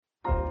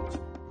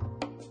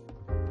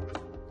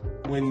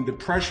when the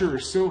pressure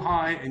is so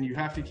high and you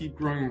have to keep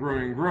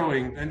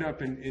growing, end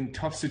up in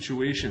tough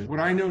situations. What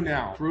I know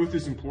now, growth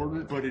is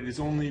important, but it is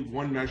only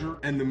one measure.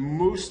 And the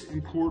most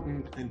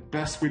important and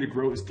best way to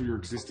grow is through your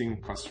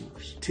existing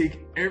customers. Take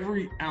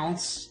every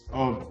ounce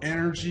of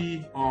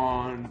energy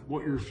on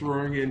what you're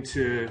throwing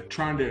into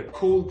trying to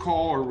cold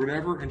call or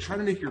whatever, and try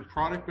to make your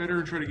product better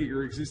and try to get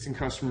your existing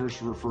customers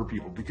to refer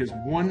people, because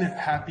one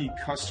happy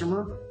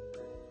customer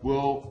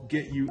will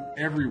get you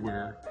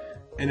everywhere.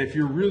 And if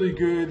you're really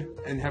good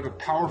and have a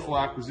powerful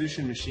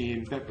acquisition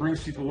machine that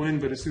brings people in,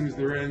 but as soon as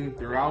they're in,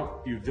 they're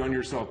out, you've done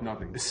yourself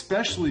nothing.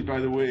 Especially,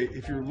 by the way,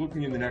 if you're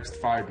looking in the next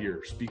 5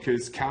 years,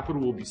 because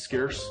capital will be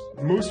scarce.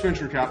 Most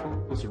venture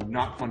capitalists are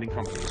not funding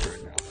companies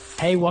right now.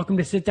 Hey, welcome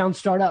to Sit Down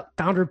Startup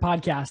Founder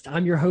Podcast.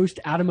 I'm your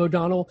host, Adam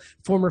O'Donnell,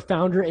 former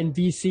founder and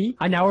VC.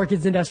 I now work at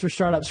Zendesk for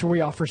Startups, where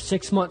we offer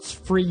 6 months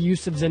free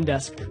use of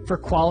Zendesk for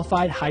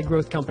qualified high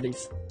growth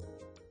companies.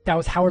 That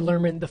was Howard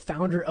Lerman, the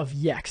founder of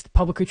Yext,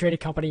 publicly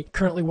traded company,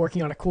 currently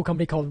working on a cool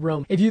company called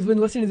Roam. If you've been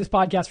listening to this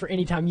podcast for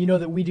any time, you know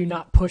that we do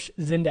not push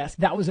Zendesk.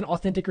 That was an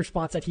authentic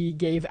response that he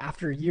gave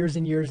after years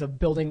and years of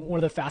building one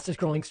of the fastest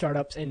growing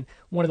startups and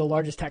one of the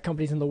largest tech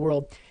companies in the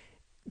world.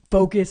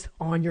 Focus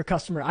on your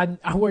customer.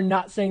 We're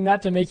not saying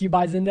that to make you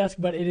buy Zendesk,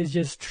 but it is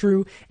just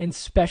true, and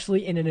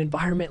especially in an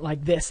environment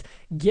like this.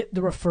 Get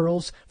the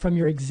referrals from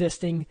your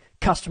existing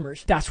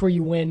customers. That's where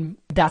you win.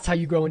 That's how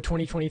you grow in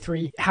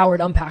 2023. Howard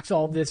unpacks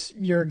all of this.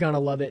 You're going to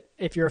love it.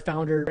 If you're a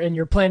founder and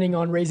you're planning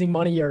on raising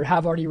money or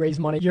have already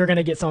raised money, you're going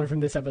to get something from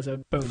this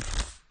episode. Boom.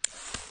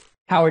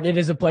 Howard, it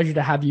is a pleasure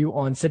to have you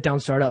on Sit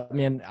Down Startup.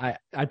 Man,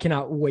 I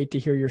cannot wait to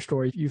hear your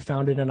story. You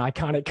founded an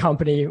iconic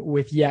company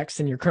with Yext,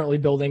 and you're currently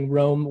building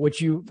Roam,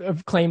 which you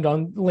have claimed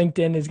on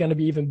LinkedIn is going to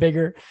be even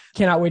bigger.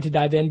 Cannot wait to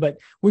dive in. But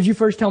would you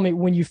first tell me,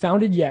 when you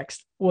founded Yext,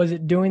 was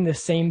it doing the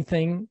same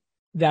thing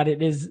that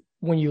it is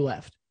when you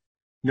left?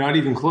 Not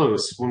even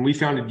close. When we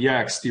founded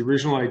Yext, the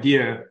original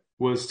idea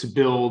was to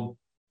build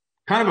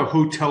kind of a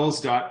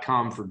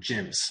hotels.com for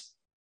gyms.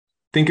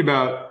 Think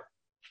about,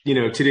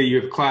 today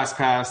you have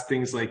ClassPass,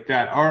 things like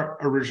that. Our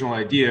original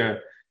idea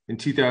in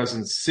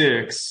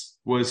 2006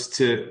 was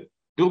to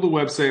build a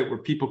website where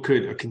people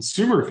could, a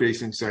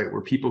consumer-facing site where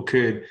people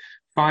could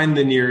find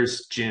the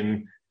nearest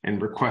gym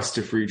and request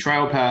a free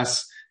trial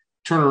pass,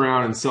 turn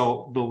around and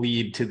sell the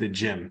lead to the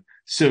gym.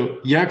 So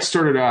Yext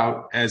started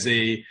out as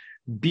a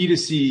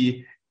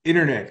B2C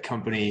internet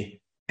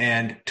company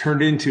and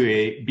turned into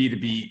a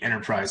B2B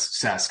enterprise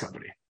SaaS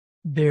company.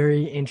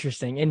 Very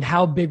interesting. And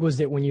how big was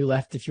it when you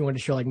left, if you want to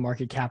show like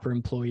market cap or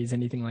employees,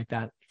 anything like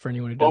that for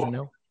anyone who doesn't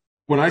know?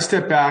 When I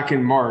stepped back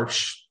in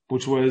March,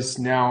 which was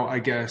now,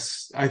 I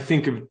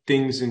think of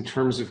things in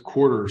terms of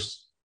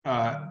quarters.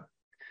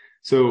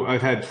 So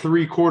I've had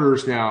 3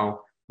 quarters now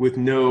with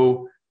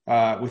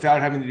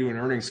without having to do an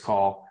earnings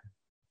call.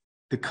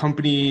 The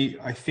company,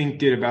 I think,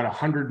 did about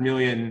 100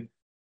 million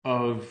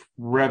of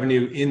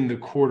revenue in the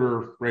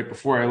quarter right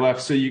before I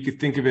left. So you could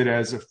think of it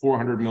as a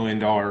 $400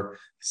 million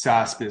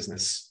SaaS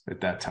business at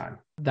that time.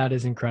 That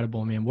is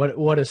incredible, man.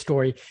 What a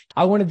story.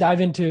 I want to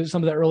dive into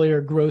some of the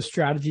earlier growth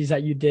strategies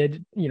that you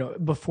did,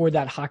 before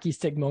that hockey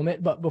stick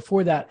moment. But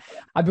before that,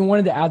 I've been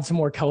wanting to add some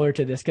more color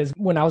to this, because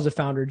when I was a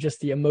founder, just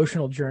the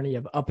emotional journey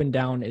of up and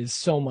down is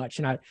so much.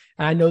 And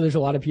I know there's a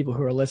lot of people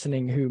who are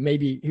listening who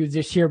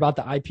just hear about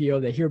the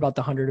IPO, they hear about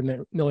the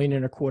 100 million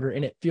in a quarter,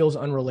 and it feels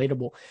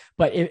unrelatable.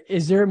 But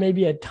is there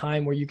maybe a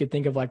time where you could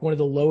think of like one of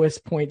the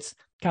lowest points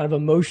kind of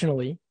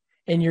emotionally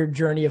in your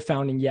journey of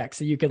founding Yext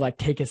that you could like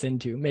take us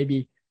into,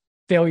 maybe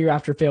failure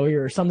after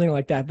failure or something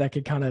like that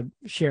could kind of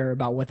share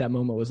about what that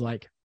moment was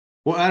like?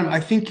 Well, Adam, I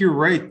think you're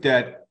right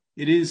that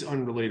it is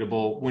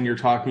unrelatable when you're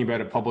talking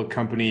about a public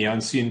company on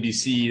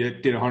CNBC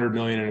that did 100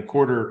 million in a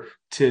quarter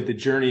to the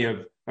journey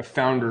of a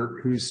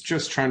founder who's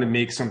just trying to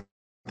make something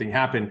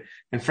happen.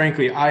 And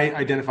frankly, I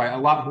identify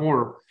a lot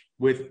more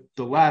with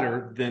the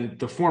latter than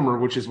the former,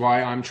 which is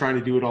why I'm trying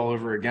to do it all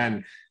over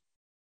again.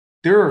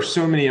 There are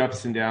so many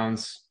ups and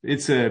downs.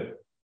 It's a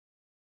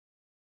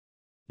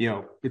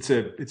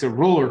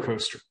roller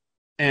coaster.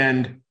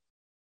 And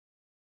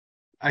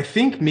I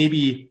think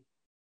maybe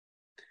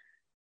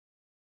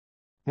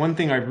one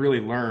thing I've really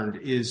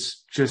learned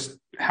is just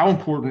how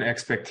important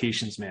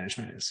expectations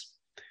management is.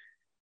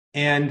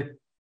 And,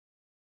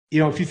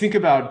 if you think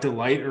about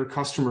delight or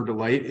customer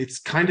delight, it's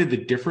kind of the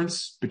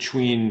difference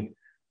between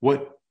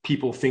what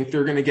people think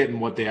they're going to get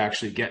and what they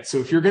actually get. So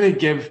if you're going to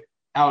give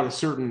out a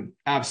certain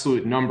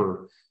absolute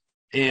number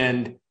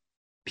and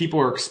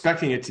people are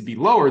expecting it to be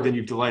lower, then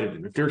you've delighted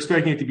them. If they're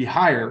expecting it to be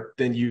higher,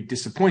 then you've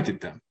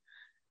disappointed them.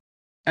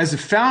 As a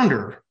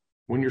founder,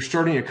 when you're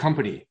starting a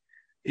company,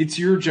 it's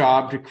your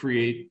job to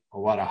create a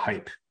lot of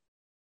hype.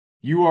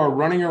 You are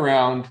running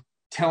around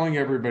telling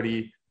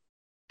everybody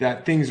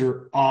that things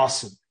are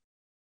awesome.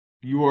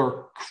 You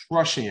are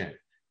crushing it.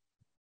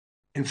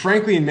 And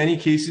frankly, in many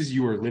cases,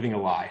 you are living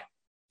a lie.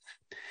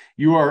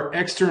 You are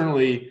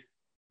externally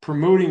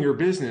promoting your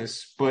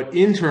business, but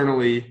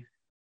internally,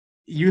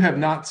 you have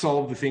not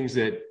solved the things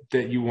that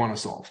you want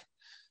to solve.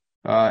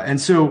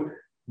 And so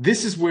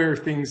this is where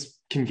things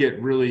can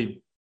get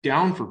really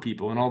down for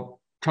people. And I'll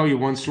tell you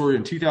one story.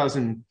 In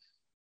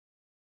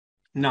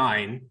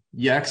 2009,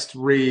 Yext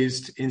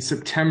raised in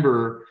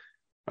September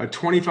a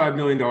 $25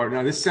 million.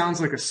 Now, this sounds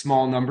like a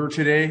small number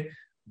today,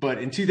 but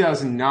in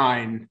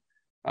 2009,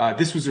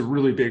 this was a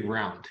really big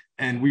round.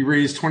 And we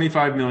raised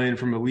 $25 million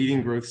from a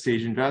leading growth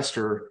stage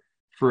investor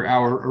for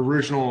our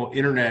original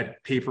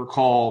internet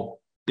pay-per-call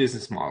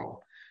business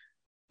model.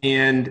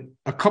 And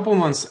a couple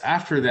months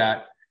after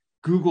that,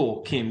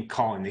 Google came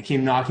calling. They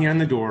came knocking on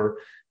the door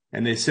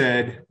and they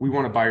said, we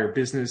want to buy your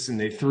business. And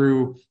they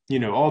threw,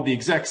 all the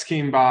execs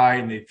came by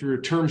and they threw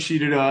a term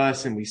sheet at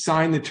us and we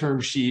signed the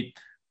term sheet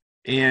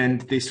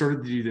and they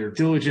started to do their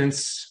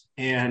diligence.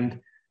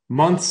 And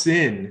months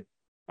in,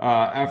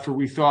 after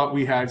we thought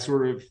we had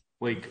sort of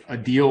like a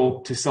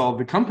deal to sell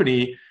the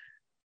company,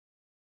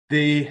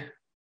 they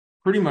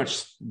pretty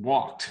much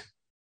walked.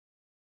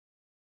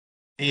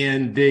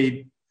 And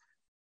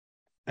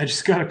I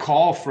just got a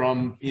call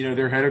from,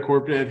 their head of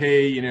corp dev.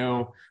 Hey,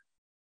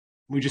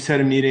 we just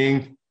had a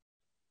meeting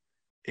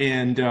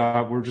and we're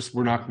not going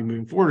to be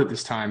moving forward at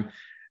this time.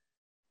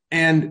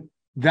 And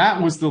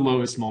that was the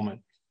lowest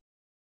moment.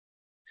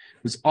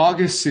 It was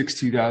August 6,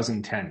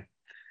 2010.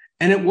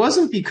 And it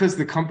wasn't because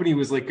the company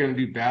was like going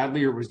to do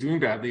badly or was doing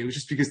badly. It was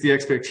just because the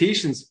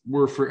expectations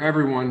were for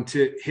everyone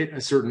to hit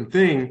a certain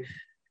thing.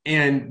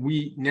 And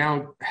we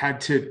now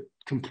had to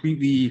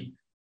completely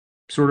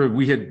sort of,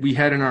 we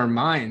had in our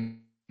mind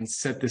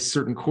set this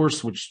certain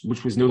course,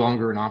 which was no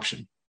longer an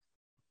option.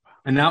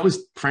 And that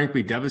was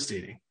frankly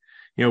devastating.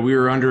 We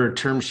were under a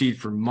term sheet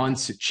for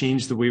months. It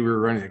changed the way we were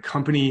running the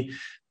company.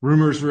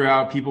 Rumors were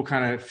out. People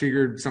kind of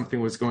figured something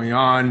was going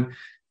on.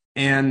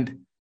 And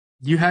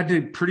you had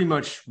to pretty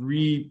much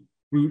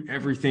reboot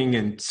everything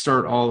and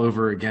start all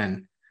over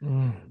again.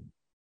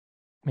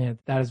 Man,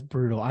 that is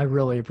brutal. I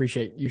really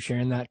appreciate you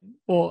sharing that.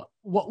 Well,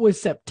 what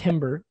was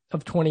September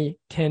of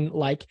 2010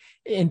 like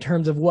in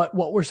terms of what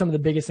were some of the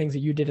biggest things that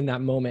you did in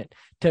that moment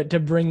to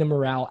bring the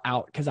morale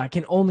out? Because I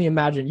can only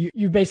imagine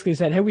you basically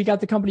said, hey, we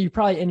got the company. You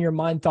probably in your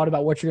mind thought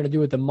about what you're going to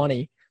do with the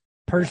money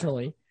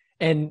personally.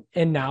 And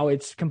now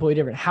it's completely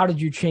different. How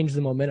did you change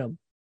the momentum?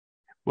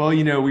 Well,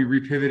 we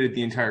repivoted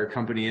the entire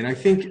company. And I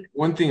think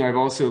one thing I've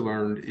also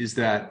learned is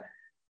that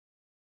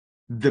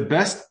the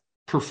best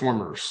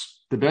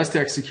performers, the best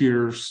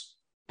executors,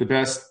 the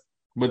best,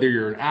 whether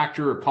you're an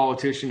actor, a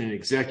politician, an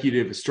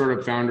executive, a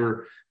startup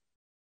founder,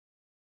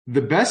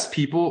 the best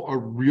people are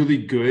really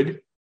good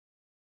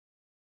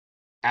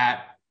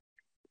at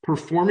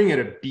performing at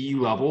a B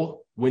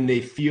level when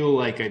they feel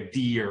like a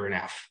D or an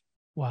F.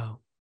 Wow.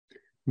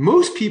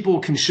 Most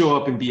people can show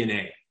up and be an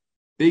A.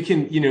 They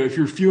can, if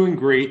you're feeling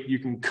great, you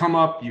can come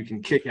up, you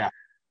can kick out.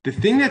 The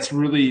thing that's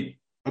really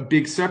a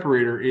big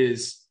separator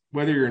is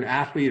whether you're an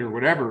athlete or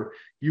whatever,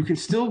 you can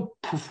still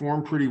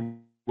perform pretty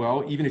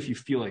well, even if you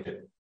feel like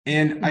it.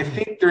 And I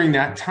think during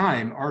that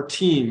time,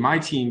 my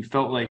team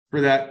felt like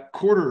for that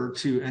quarter or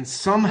two, and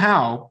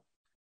somehow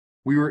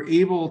we were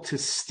able to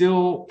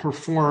still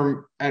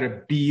perform at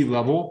a B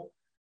level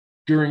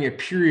during a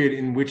period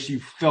in which you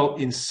felt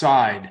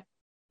inside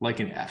like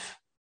an F.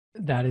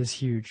 That is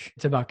huge.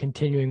 It's about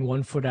continuing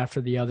one foot after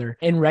the other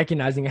and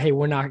recognizing, hey,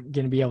 we're not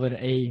going to be able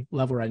to A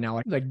level right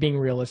now, like being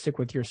realistic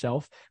with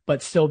yourself,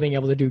 but still being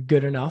able to do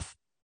good enough.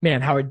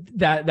 Man, Howard,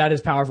 that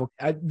is powerful.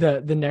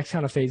 The next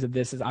kind of phase of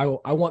this is I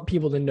want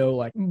people to know,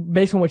 like,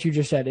 based on what you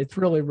just said, it's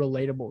really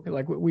relatable.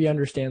 Like we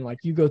understand, like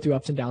you go through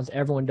ups and downs,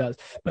 everyone does.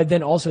 But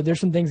then also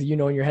there's some things that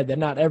in your head that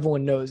not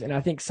everyone knows. And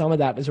I think some of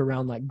that is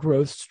around like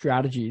growth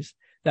strategies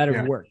that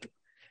have worked.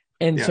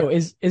 And so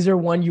is there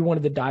one you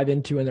wanted to dive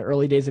into in the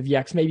early days of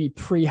Yext, maybe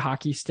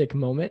pre-hockey stick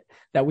moment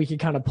that we could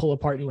kind of pull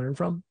apart and learn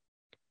from?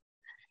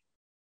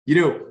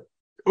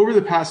 Over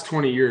the past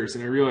 20 years,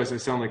 and I realize I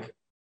sound like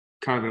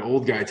kind of an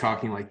old guy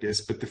talking like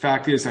this, but the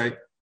fact is I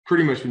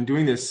pretty much been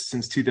doing this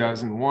since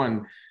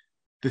 2001.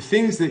 The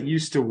things that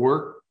used to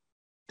work,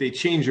 they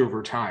change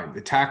over time.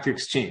 The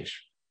tactics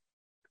change.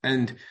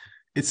 And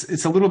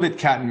it's a little bit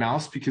cat and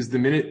mouse because the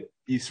minute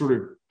you sort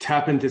of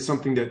tap into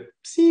something that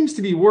seems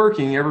to be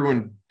working,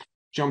 everyone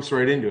jumps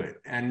right into it.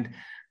 And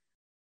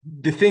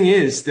the thing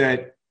is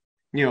that,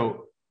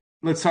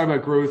 let's talk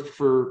about growth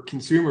for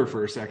consumer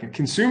for a second.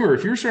 Consumer,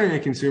 if you're starting a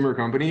consumer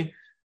company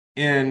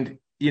and,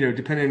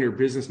 depending on your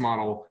business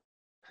model,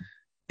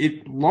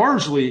 it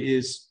largely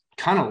is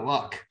kind of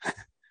luck,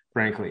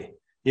 frankly.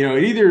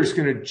 It either is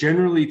going to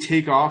generally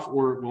take off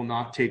or it will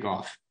not take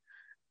off.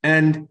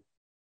 And,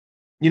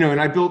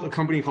 and I built a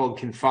company called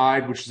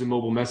Confide, which is a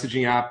mobile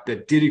messaging app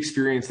that did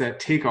experience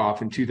that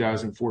takeoff in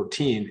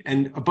 2014.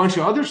 And a bunch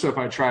of other stuff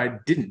I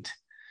tried didn't.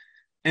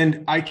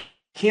 And you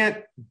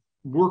can't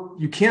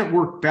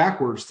work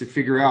backwards to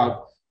figure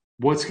out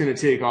what's going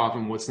to take off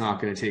and what's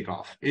not going to take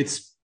off.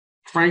 It's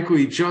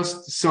frankly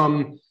just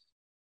some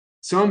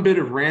bit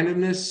of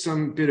randomness,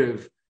 some bit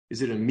of,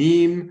 is it a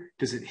meme?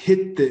 Does it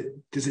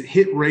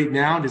hit right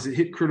now? Does it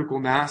hit critical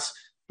mass?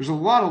 There's a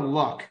lot of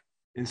luck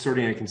in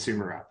starting a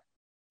consumer app.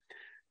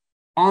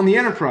 On the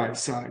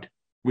enterprise side,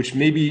 which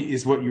maybe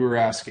is what you were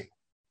asking,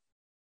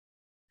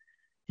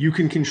 you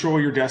can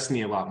control your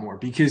destiny a lot more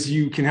because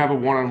you can have a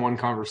one-on-one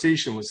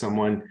conversation with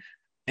someone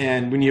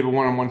And when you have a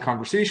one-on-one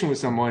conversation with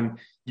someone,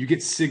 you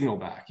get signal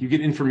back, you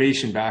get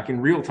information back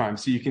in real time.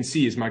 So you can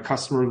see, is my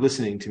customer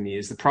listening to me?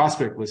 Is the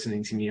prospect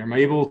listening to me? Am I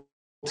able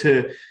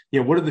to,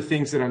 what are the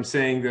things that I'm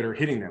saying that are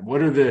hitting them?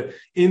 What are the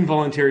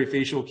involuntary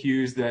facial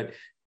cues that,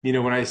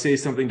 when I say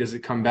something, does it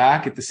come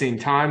back at the same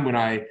time? When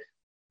I,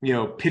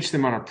 pitch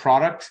them on a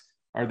product,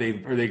 are they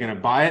going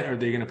to buy it? Are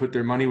they going to put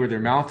their money where their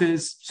mouth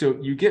is? So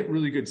you get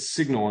really good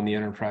signal on the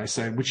enterprise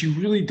side, which you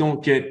really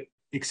don't get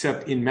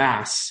except in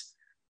mass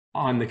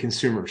on the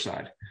consumer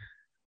side.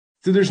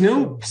 So there's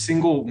no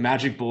single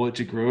magic bullet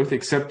to growth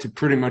except to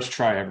pretty much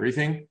try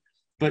everything.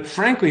 But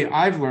frankly,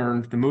 I've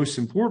learned the most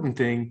important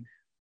thing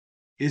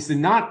is to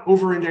not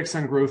over-index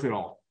on growth at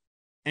all.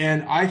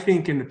 And I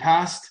think in the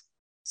past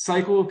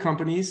cycle of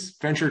companies,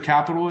 venture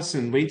capitalists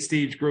and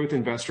late-stage growth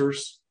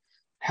investors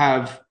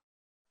have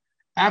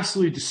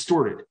absolutely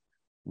distorted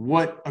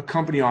what a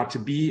company ought to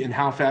be and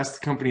how fast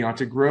the company ought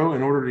to grow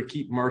in order to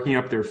keep marking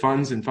up their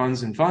funds and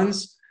funds and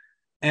funds,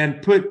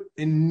 and put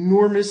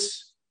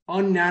enormous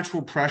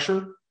unnatural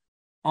pressure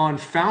on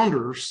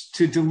founders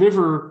to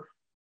deliver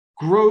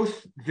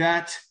growth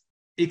that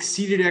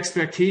exceeded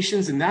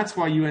expectations. And that's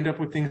why you end up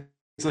with things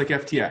like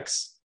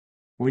FTX.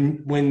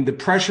 When the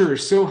pressure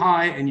is so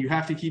high and you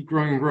have to keep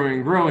growing,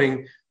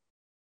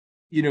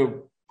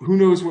 who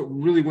knows what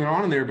really went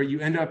on in there, but you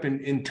end up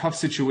in tough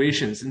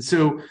situations. And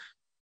so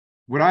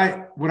what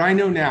I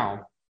know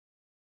now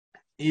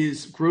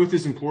is growth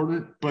is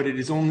important, but it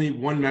is only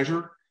one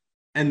measure.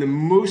 And the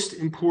most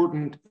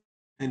important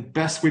and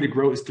best way to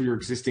grow is through your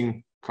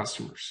existing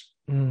customers.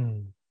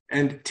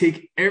 And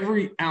take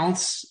every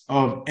ounce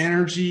of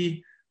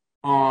energy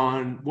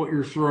on what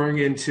you're throwing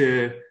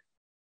into,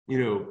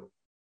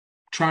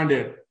 trying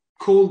to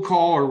cold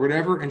call or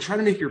whatever, and try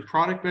to make your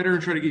product better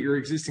and try to get your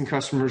existing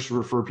customers to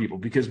refer people,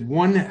 because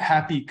one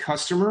happy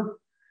customer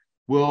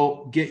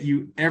will get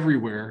you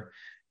everywhere.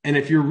 And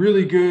if you're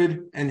really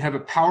good and have a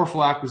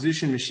powerful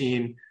acquisition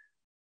machine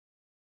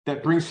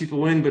that brings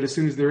people in, but as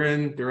soon as they're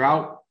in, they're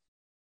out,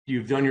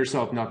 you've done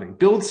yourself nothing.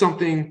 Build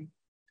something,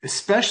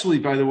 especially,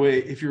 by the way,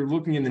 if you're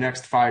looking in the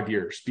next 5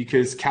 years,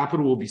 because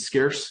capital will be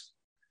scarce.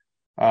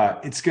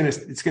 It's going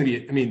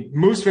to be,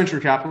 most venture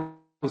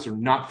capitalists are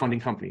not funding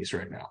companies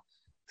right now.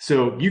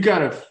 So you got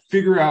to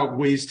figure out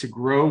ways to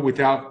grow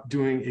without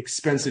doing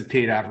expensive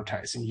paid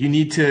advertising. You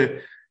need to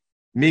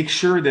make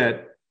sure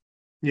that,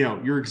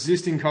 your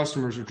existing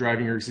customers are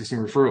driving your existing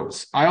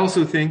referrals. I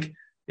also think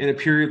in a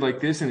period like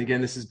this, and again,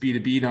 this is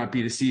B2B, not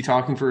B2C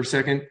talking for a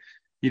second,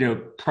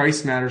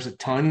 price matters a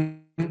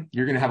ton.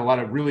 You're going to have a lot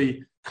of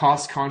really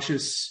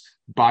cost-conscious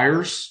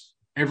buyers.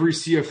 Every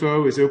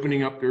CFO is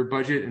opening up their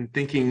budget and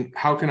thinking,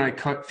 how can I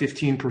cut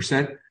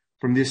 15%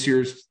 from this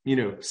year's,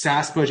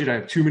 SaaS budget? I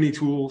have too many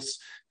tools,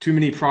 too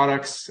many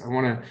products. I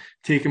want to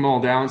take them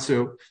all down.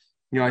 So,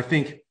 I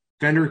think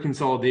vendor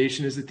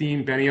consolidation is the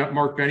theme.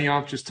 Mark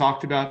Benioff just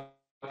talked about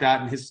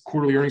that in his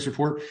quarterly earnings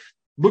report.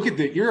 Look at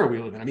the era we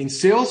live in.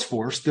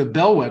 Salesforce, the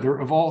bellwether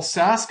of all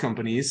SaaS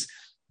companies,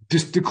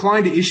 just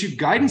declined to issue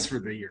guidance for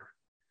the year.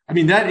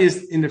 That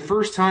is in the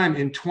first time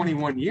in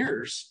 21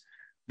 years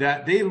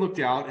that they looked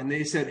out and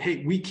they said,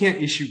 hey, we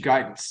can't issue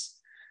guidance.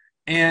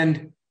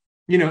 And,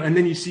 and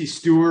then you see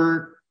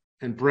Stuart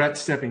and Brett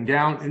stepping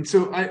down. And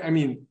so,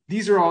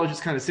 these are all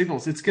just kind of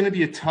signals. It's going to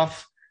be a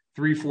tough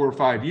 3, 4,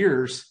 5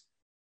 years.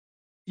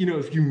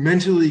 If you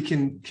mentally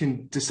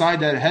can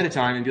decide that ahead of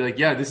time and be like,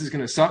 yeah, this is going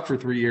to suck for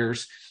 3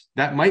 years,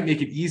 that might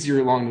make it easier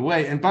along the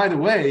way. And by the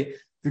way,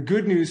 the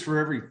good news for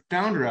every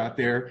founder out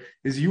there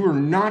is you are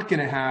not going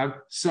to have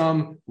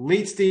some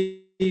late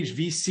stage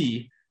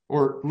VC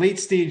or late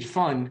stage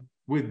fund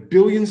with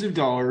billions of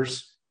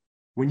dollars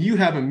when you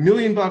have $1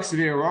 million of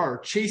ARR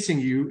chasing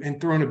you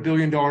and throwing $1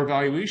 billion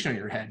valuation on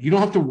your head. You don't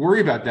have to worry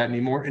about that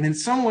anymore. And in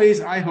some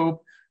ways, I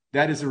hope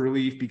that is a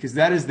relief, because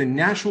that is the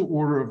natural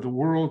order of the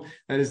world.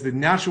 That is the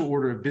natural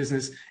order of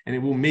business, and it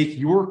will make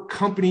your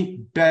company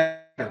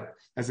better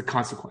as a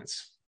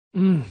consequence.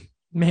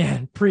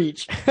 Man,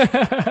 preach.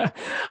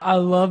 I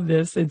love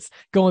this. It's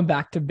going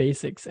back to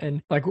basics.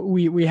 And like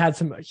we had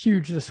some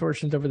huge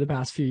distortions over the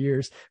past few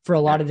years for a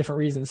lot of different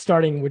reasons,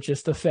 starting with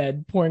just the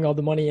Fed pouring all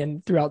the money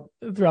in throughout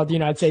the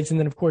United States. And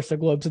then of course the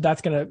globe. So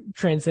that's going to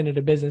transcend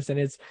into business. And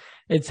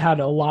it's had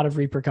a lot of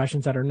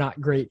repercussions that are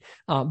not great.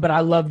 But I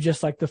love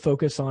just like the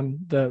focus on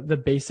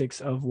the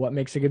basics of what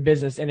makes a good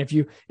business. And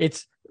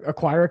it's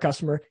acquire a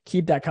customer,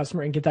 keep that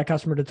customer, and get that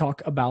customer to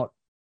talk about,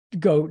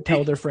 go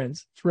tell their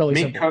friends. It's really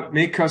simple.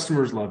 Make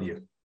customers love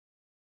you.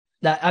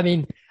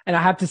 And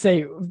I have to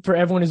say, for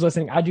everyone who's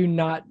listening, I do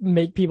not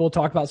make people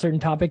talk about certain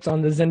topics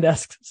on the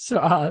Zendesk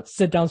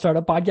Sit Down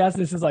Startup podcast.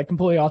 This is like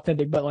completely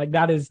authentic, but like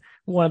that's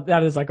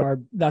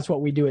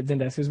what we do at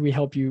Zendesk, is we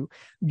help you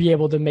be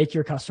able to make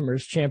your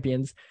customers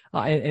champions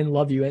and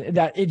love you. And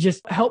that it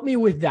just helped me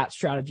with that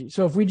strategy.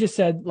 So if we just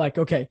said like,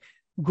 okay,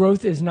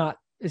 growth it's not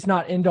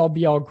end all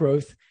be all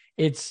growth.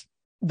 It's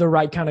the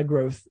right kind of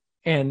growth.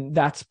 And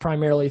that's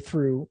primarily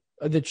through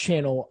the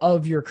channel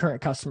of your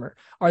current customer.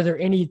 Are there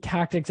any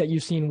tactics that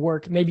you've seen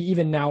work, maybe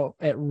even now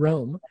at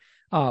Roam,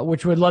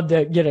 which would love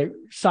to get a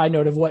side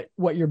note of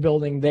what you're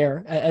building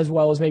there, as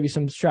well as maybe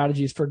some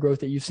strategies for growth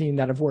that you've seen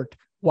that have worked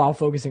while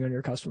focusing on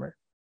your customer.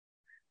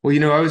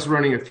 Well, I was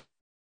running a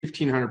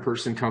 1,500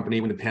 person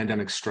company when the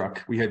pandemic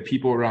struck. We had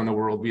people around the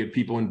world. We had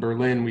people in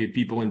Berlin. We had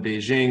people in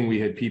Beijing. We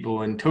had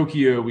people in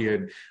Tokyo. We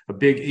had a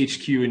big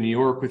HQ in New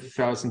York with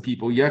 1,000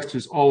 people. Yext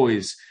was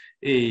always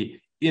a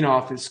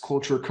in-office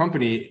culture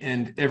company,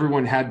 and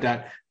everyone had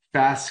that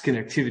fast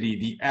connectivity,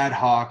 the ad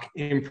hoc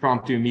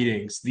impromptu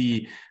meetings,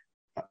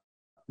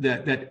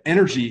 that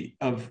energy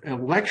of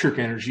electric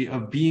energy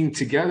of being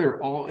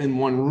together all in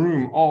one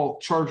room, all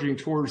charging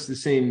towards the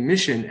same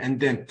mission. And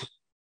then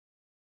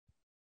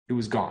it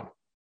was gone.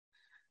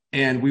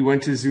 And we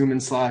went to Zoom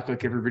and Slack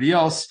like everybody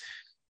else.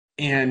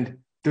 And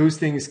those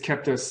things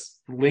kept us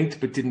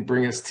linked, but didn't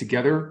bring us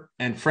together.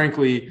 And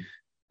frankly,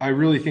 I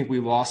really think we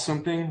lost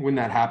something when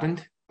that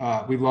happened.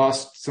 We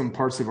lost some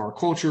parts of our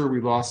culture.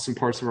 We lost some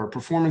parts of our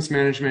performance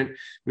management.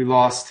 We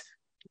lost,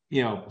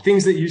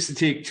 things that used to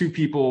take 2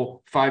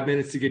 people 5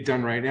 minutes to get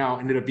done right now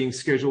ended up being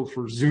scheduled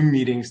for Zoom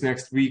meetings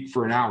next week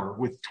for an hour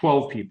with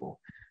 12 people.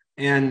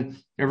 And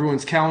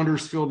everyone's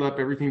calendars filled up.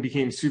 Everything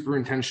became super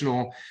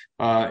intentional.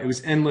 It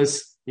was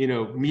endless,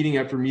 meeting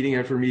after meeting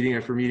after meeting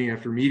after meeting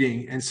after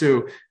meeting. And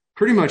so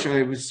pretty much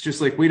I was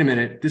just like, wait a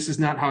minute, this is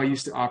not how I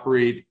used to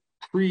operate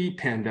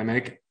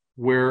pre-pandemic,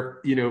 where,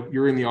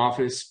 you're in the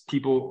office,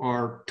 people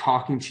are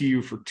talking to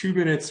you for 2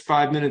 minutes,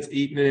 5 minutes,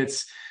 8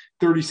 minutes,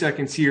 30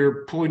 seconds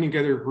here, pulling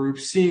together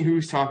groups, seeing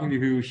who's talking to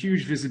who,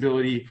 huge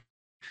visibility.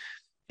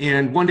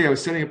 And one day I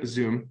was setting up a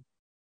Zoom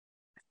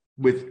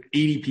with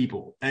 80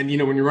 people. And,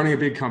 when you're running a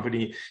big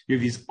company, you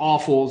have these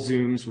awful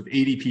Zooms with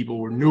 80 people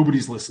where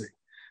nobody's listening.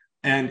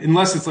 And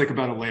unless it's like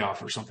about a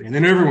layoff or something, and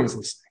then everyone's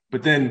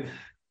listening,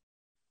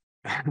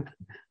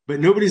 but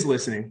nobody's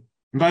listening.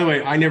 And by the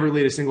way, I never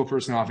laid a single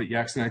person off at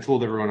Yext, and I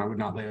told everyone I would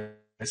not lay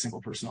a single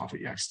person off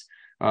at Yext.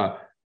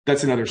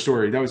 That's another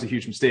story. That was a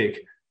huge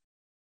mistake.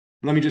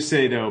 Let me just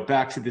say, though,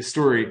 back to this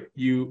story,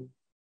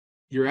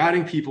 you're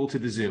adding people to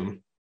the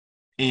Zoom,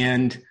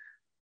 and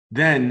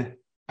then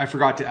I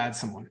forgot to add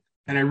someone.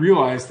 And I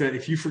realized that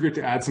if you forget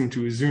to add someone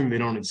to a Zoom, they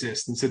don't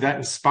exist. And so that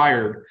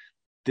inspired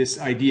this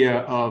idea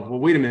of, well,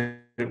 wait a minute,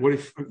 what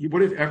if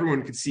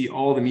everyone could see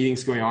all the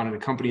meetings going on in the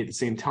company at the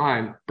same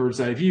time,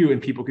 bird's eye view,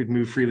 and people could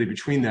move freely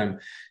between them?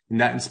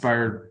 And that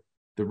inspired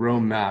the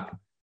Roam map.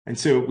 And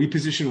so we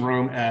position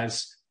Roam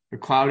as the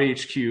cloud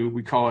HQ.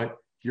 We call it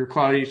your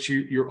cloud HQ,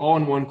 your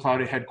all-in-one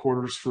cloud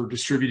headquarters for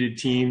distributed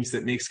teams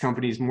that makes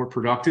companies more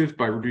productive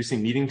by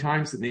reducing meeting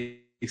times, that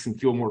makes them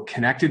feel more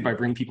connected by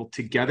bringing people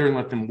together and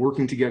let them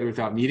working together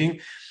without meeting,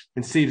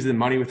 and saves them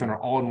money within our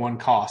all-in-one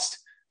cost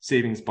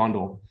savings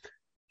bundle.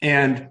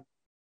 And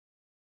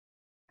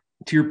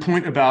to your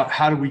point about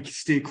how do we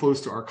stay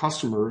close to our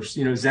customers,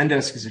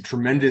 Zendesk is a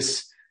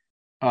tremendous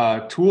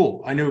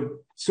tool. I know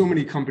so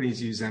many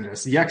companies use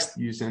Zendesk. Yext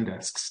use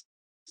Zendesk.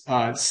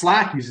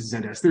 Slack uses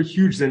Zendesk. They're a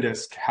huge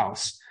Zendesk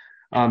house.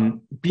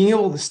 Being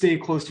able to stay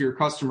close to your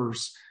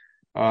customers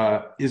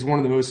is one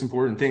of the most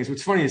important things.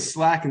 What's funny is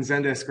Slack and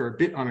Zendesk are a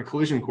bit on a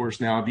collision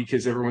course now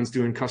because everyone's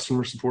doing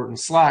customer support in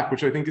Slack,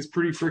 which I think is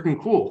pretty freaking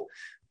cool.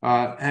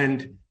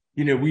 And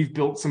we've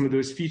built some of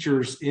those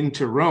features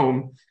into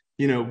Roam.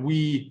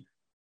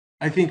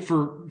 I think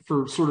for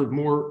sort of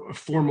more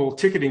formal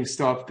ticketing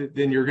stuff,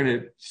 then you're going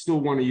to still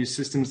want to use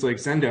systems like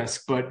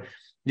Zendesk. But,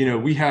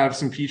 we have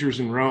some features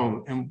in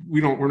Roam, and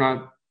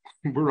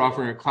we're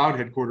offering a cloud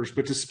headquarters,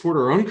 but to support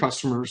our own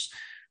customers,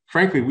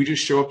 frankly, we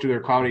just show up to their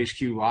cloud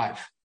HQ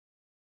live,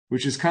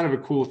 which is kind of a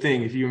cool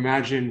thing. If you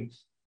imagine,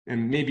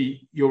 and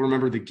maybe you'll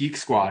remember the Geek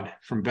Squad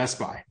from Best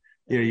Buy,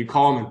 you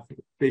call them and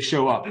they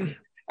show up.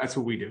 That's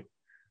what we do.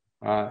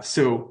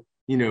 So,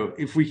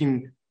 if we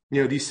can,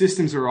 these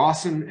systems are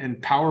awesome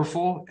and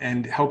powerful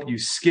and help you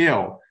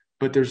scale,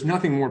 but there's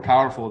nothing more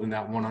powerful than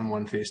that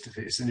one-on-one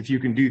face-to-face. And if you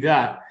can do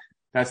that,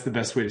 that's the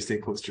best way to stay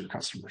close to your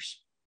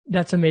customers.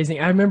 That's amazing.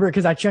 I remember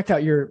because I checked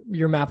out your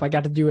map. I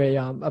got to do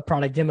a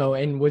product demo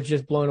and was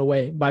just blown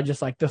away by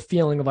just like the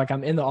feeling of like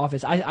I'm in the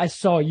office. I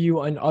saw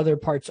you in other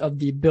parts of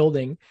the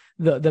building,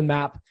 the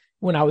map,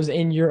 when I was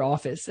in your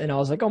office, and I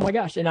was like, oh my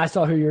gosh. And I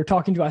saw who you were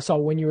talking to. I saw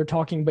when you were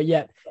talking, but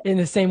yet in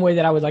the same way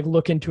that I would like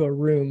look into a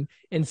room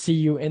and see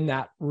you in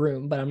that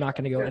room, but I'm not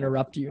going to go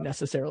interrupt you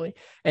necessarily.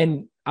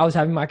 And I was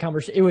having my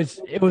conversation.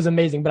 It was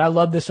amazing, but I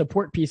love the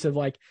support piece of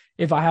like,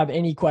 if I have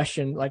any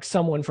question, like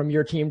someone from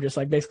your team just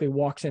like basically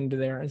walks into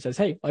there and says,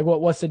 hey, like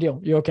what's the deal?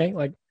 You okay?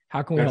 Like,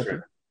 how can we help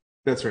you?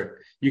 That's right.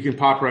 You can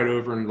pop right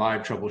over and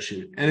live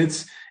troubleshoot. And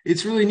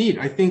it's really neat.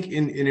 I think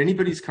in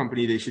anybody's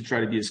company, they should try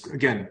to be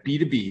again,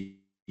 B2B,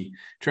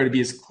 try to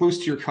be as close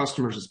to your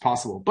customers as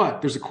possible.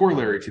 But there's a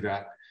corollary to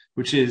that,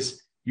 which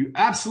is you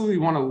absolutely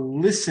want to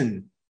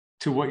listen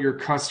to what your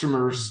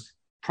customers'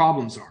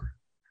 problems are,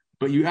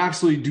 but you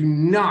absolutely do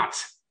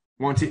not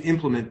want to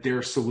implement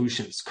their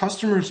solutions.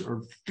 Customers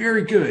are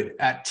very good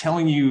at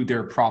telling you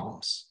their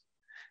problems.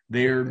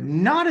 They're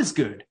not as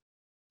good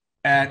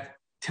at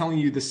telling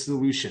you the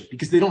solution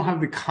because they don't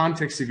have the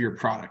context of your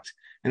product.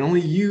 And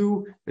only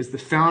you as the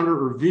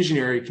founder or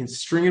visionary can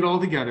string it all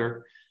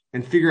together,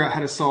 and figure out how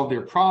to solve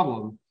their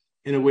problem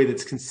in a way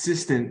that's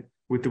consistent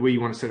with the way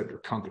you want to set up your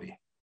company.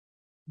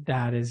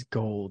 That is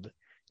gold.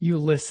 You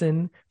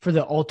listen for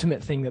the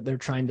ultimate thing that they're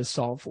trying to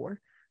solve for.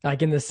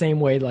 Like in the same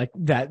way, like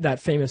that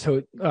famous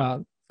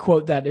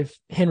quote that if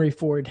Henry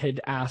Ford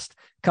had asked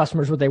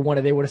customers what they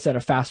wanted, they would have said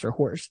a faster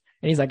horse.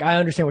 And he's like, I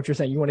understand what you're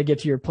saying. You want to get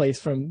to your place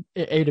from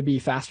A to B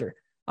faster.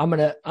 I'm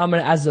gonna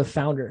as a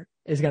founder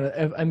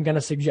I'm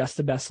gonna suggest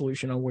the best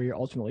solution on where you're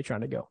ultimately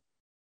trying to go.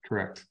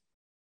 Correct.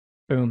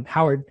 Boom.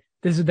 Howard,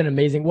 this has been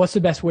amazing. What's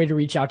the best way to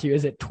reach out to you?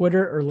 Is it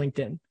Twitter or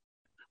LinkedIn?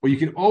 Well, you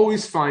can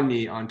always find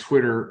me on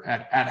Twitter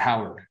at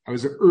Howard. I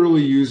was an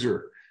early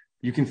user.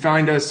 You can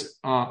find us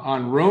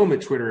on Rome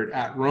at Twitter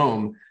at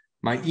Rome.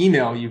 My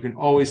email, you can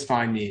always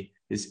find me,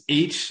 is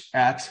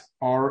h@ro.am.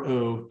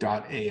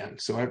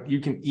 So you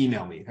can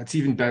email me. That's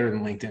even better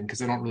than LinkedIn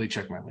because I don't really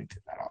check my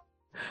LinkedIn that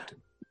often.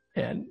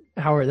 And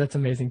Howard, that's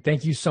amazing.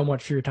 Thank you so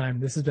much for your time.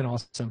 This has been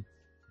awesome.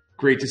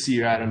 Great to see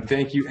you, Adam.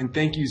 Thank you. And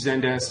thank you,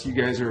 Zendesk. You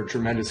guys are a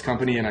tremendous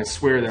company. And I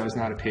swear that was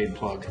not a paid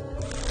plug.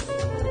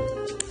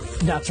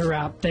 That's a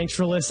wrap. Thanks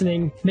for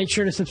listening. Make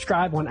sure to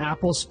subscribe on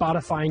Apple,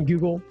 Spotify, and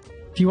Google.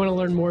 If you want to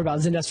learn more about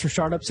Zendesk for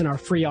Startups and our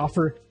free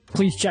offer,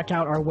 please check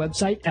out our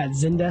website at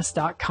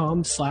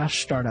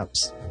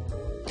zendesk.com/startups.